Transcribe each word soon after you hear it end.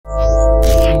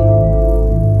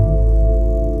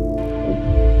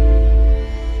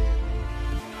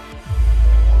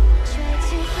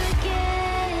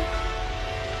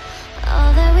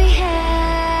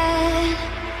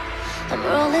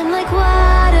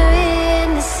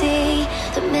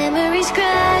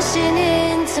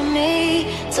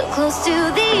close to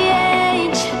the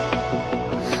edge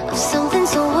of something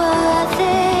so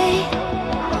worthy.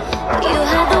 You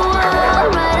had the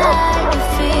world right at your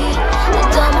feet.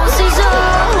 It almost is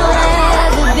all we'll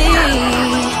ever be.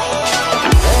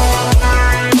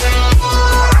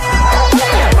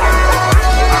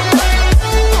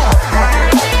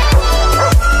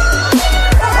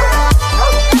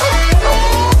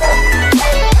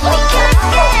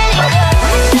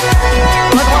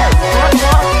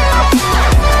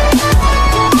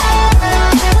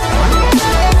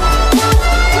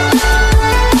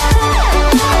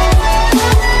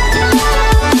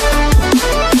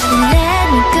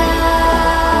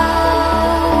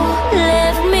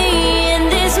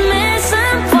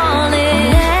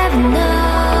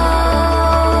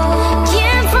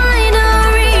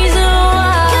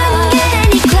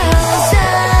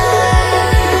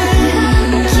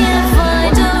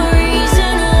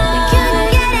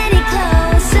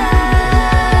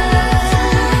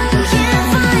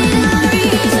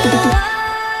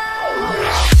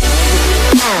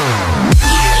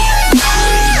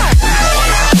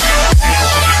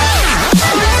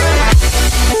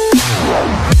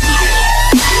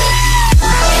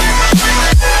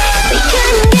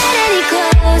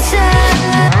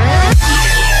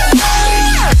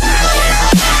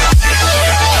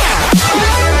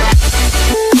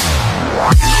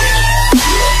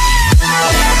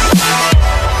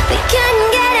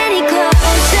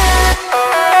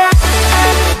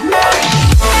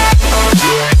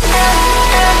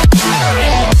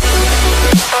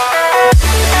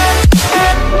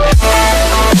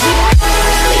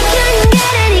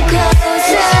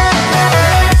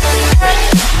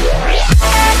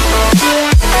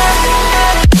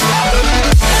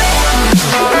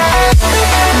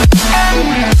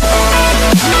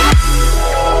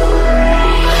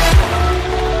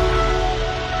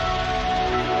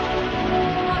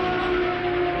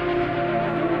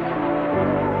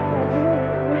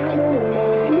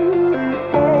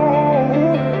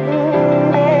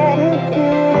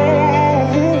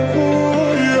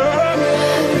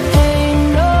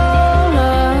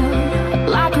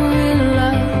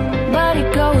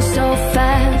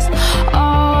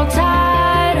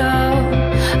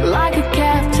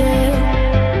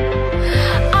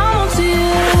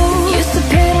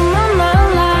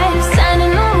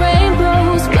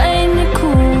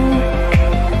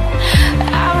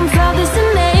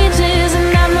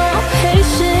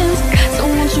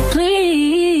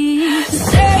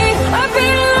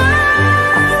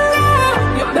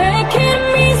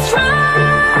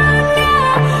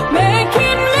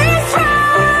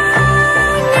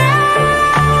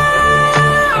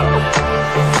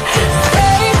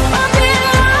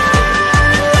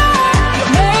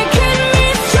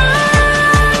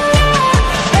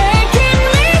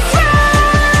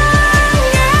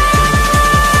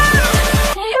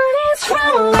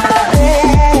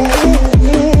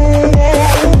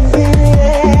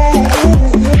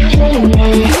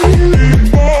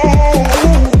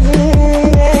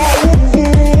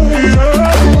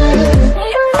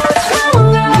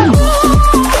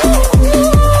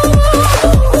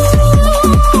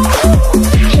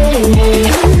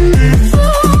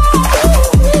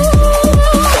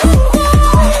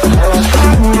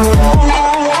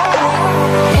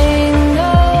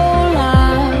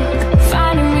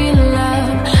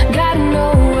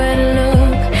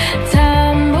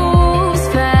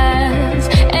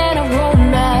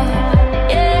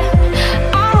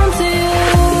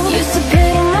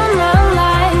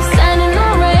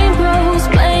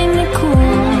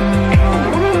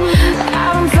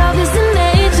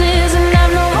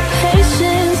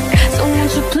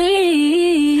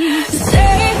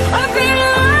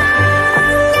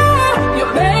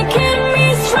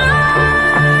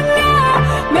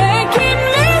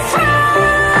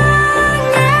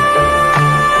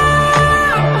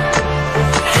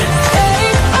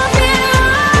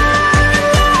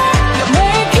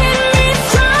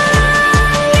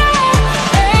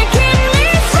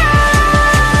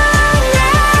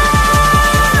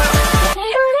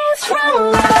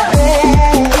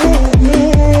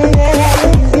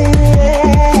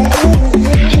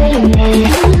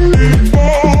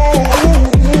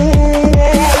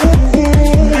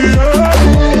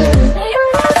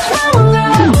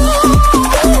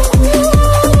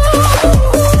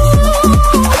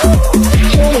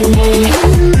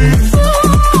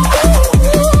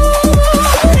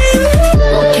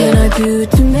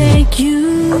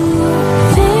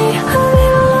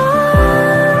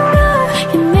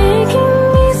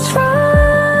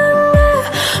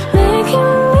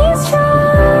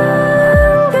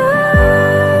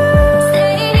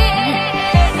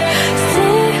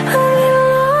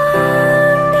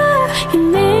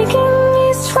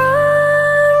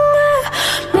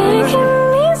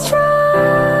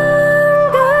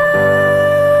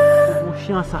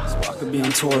 tiens à ça.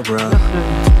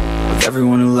 With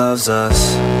everyone who loves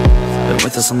us, been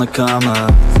with us on the come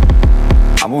up.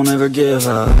 I won't ever give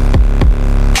up,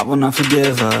 I will not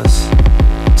forgive us.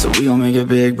 So we gon' make it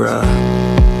big, bruh,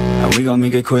 and we gon'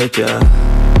 make it quick, yeah.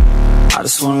 I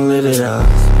just wanna live it up,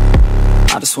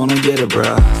 I just wanna get it,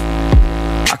 bruh.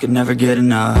 I can never get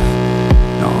enough,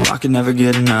 no, I can never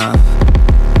get enough.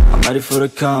 I'm ready for the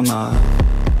come up,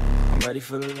 I'm ready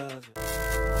for the love.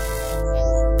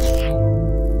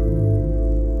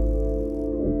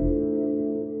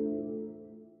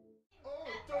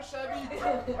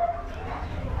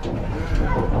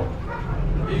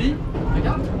 Lily,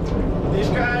 regarde.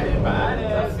 Déjà, allez, bah allez,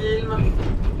 ça filme.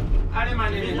 Allez, ma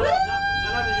Lily. Viens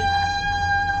là, Lily.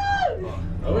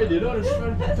 Ah ouais, il est là, le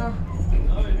cheval, putain.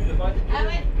 Ah ouais, lui, il a pas arrêté. Ah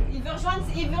ouais, il veut rejoindre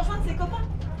ses copains.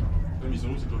 Mais ils sont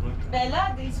où, ses copains? Ben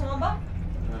là, ils sont en bas.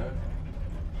 Ouais.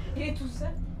 Il est tout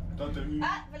seul. Attends, t'as vu?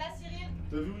 Ah, voilà Cyril.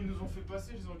 T'as vu où ils nous ont fait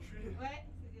passer, les enculés? Ouais.